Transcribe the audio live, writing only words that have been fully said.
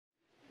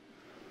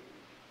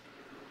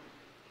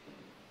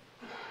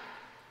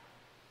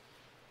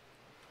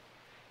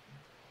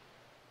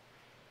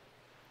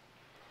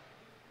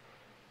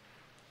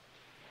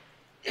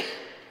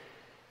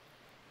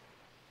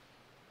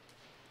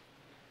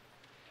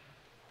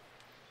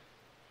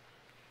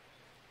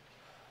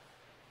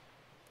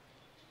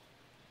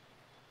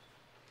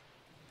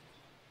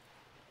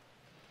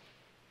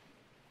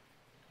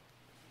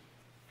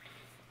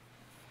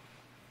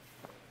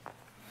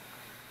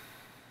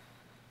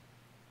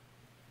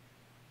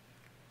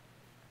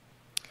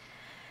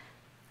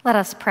Let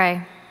us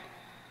pray.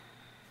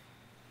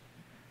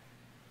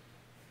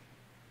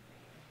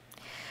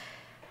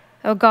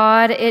 O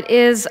God, it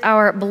is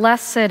our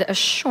blessed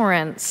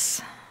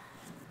assurance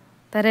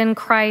that in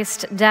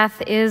Christ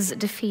death is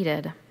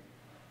defeated.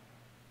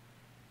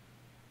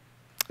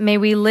 May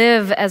we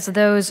live as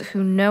those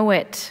who know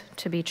it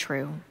to be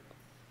true.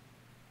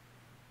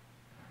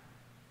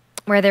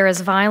 Where there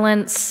is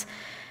violence,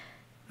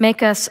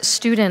 make us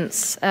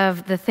students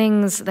of the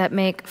things that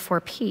make for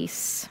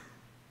peace.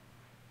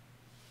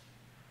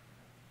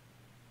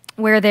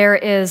 Where there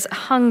is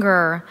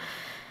hunger,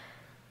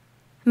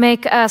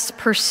 make us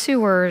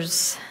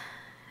pursuers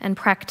and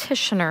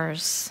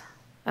practitioners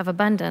of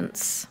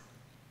abundance.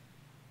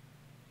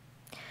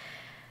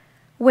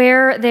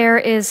 Where there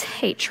is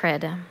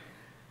hatred,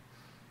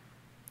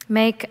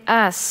 make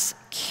us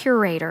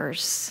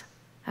curators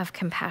of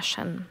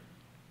compassion.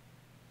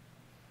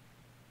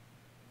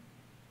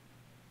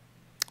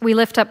 We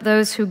lift up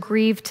those who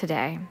grieve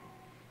today.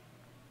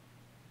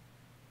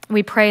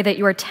 We pray that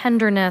your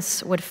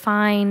tenderness would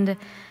find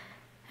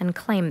and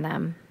claim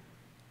them.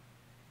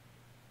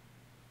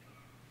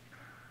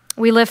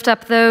 We lift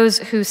up those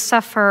who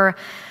suffer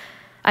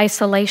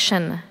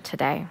isolation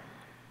today.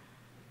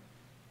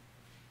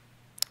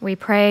 We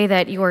pray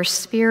that your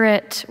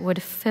Spirit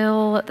would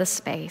fill the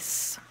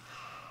space.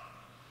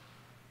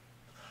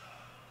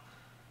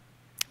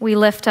 We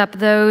lift up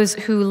those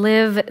who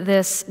live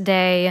this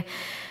day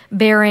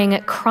bearing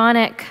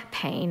chronic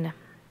pain,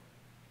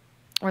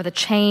 or the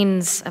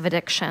chains of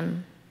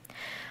addiction,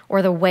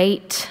 or the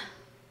weight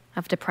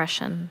of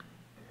depression.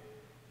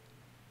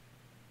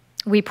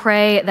 We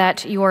pray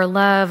that your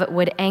love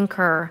would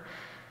anchor,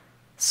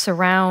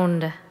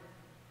 surround,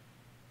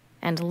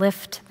 and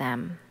lift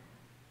them.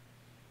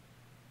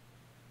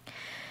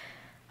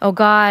 O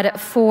God,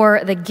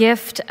 for the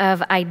gift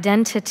of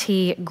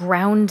identity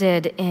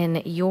grounded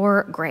in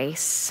your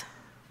grace,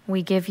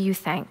 we give you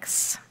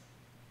thanks.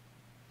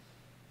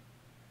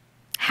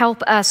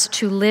 Help us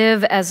to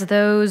live as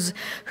those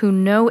who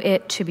know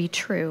it to be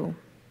true,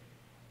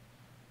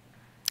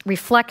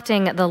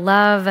 reflecting the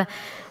love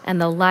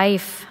and the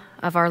life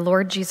of our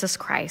Lord Jesus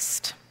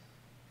Christ,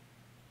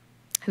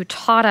 who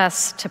taught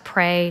us to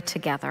pray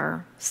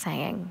together,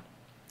 saying,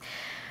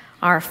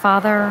 Our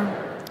Father,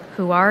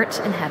 who art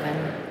in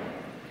heaven,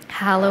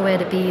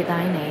 hallowed be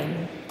thy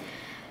name.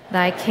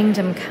 Thy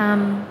kingdom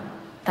come,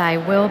 thy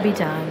will be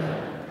done,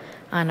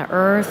 on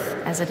earth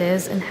as it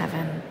is in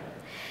heaven.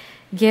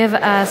 Give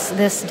us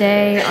this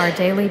day our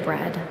daily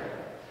bread,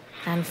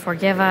 and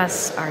forgive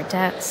us our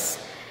debts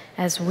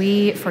as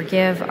we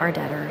forgive our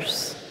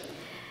debtors.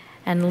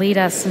 And lead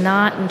us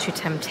not into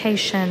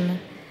temptation,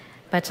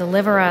 but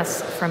deliver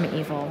us from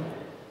evil.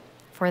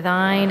 For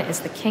thine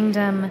is the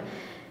kingdom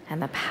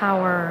and the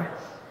power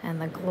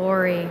and the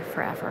glory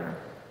forever.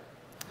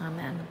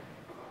 Amen.